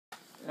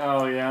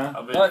Oh, yeah?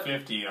 I'll bet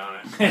 50 on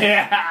it.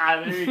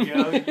 Yeah, there you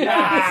go.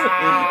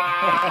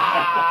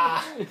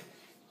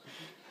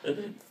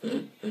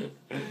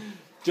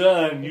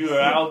 Done. You are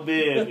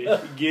outbid.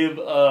 Give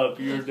up.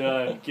 You're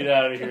done. Get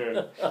out of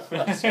here.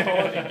 Let's call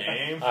it a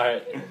game.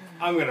 Alright.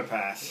 I'm gonna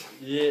pass.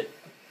 Yeah.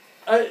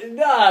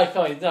 Nah,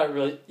 come on, it's not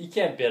really. You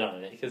can't bid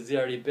on it because you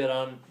already bid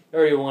on. You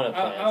already won a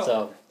plan,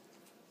 so.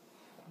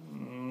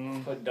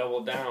 Put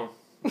double down.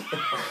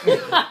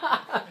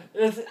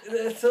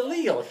 It's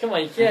illegal. Come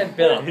on, you can't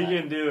bid on He that.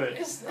 can do it.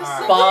 It's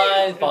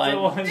Fine, fine.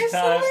 It's a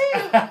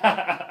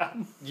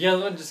one-time. You guys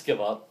want to just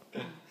give up?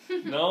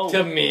 No.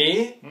 To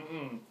me?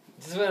 Mm-mm.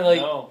 Just want to, like,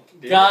 No.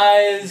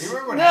 guys. You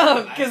remember what No,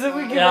 happened because if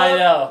we last give Yeah, I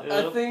up,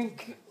 know. I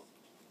think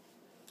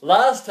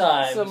Last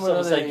time, Someone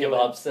someone said other give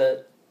up.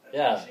 Said,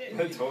 yeah.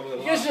 I totally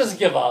You guys lost. just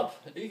give up.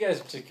 You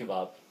guys just give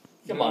up.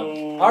 Come on.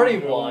 No, I already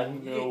no,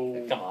 won.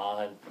 no. Come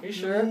on. Are you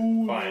sure?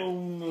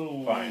 Fine.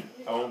 No. Fine.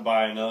 I won't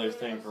buy another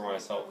thing for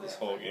myself this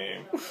whole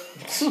game.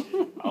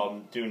 I'll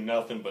do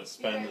nothing but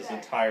spend this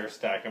entire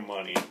stack of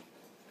money.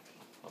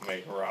 I'll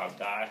make Rob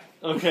die.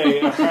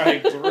 Okay,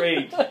 alright,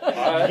 great.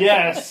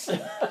 Yes.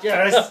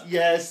 Yes,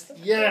 yes,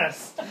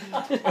 yes.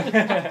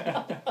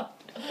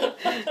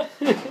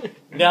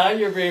 Now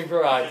you're being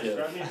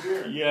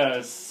proactive.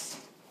 Yes.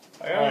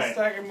 I got a Alright.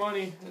 stack of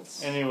money.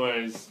 It's,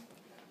 Anyways.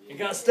 You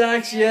got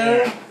stacks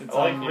yet? It's I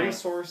like on you.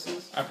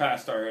 resources. I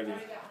passed already.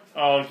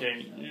 Oh,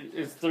 okay.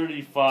 It's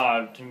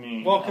 35 to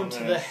me. Welcome on to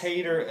the this.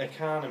 hater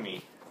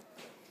economy.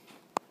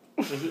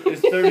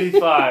 It's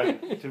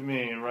 35 to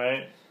me,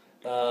 right?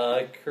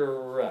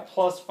 Correct.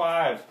 Plus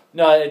 5.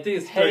 No, I think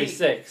it's Hey.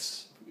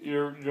 36.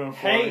 You're doing 40?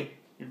 Hey.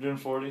 You're doing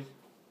 40?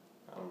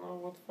 I don't know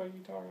what the fuck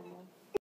you talking about.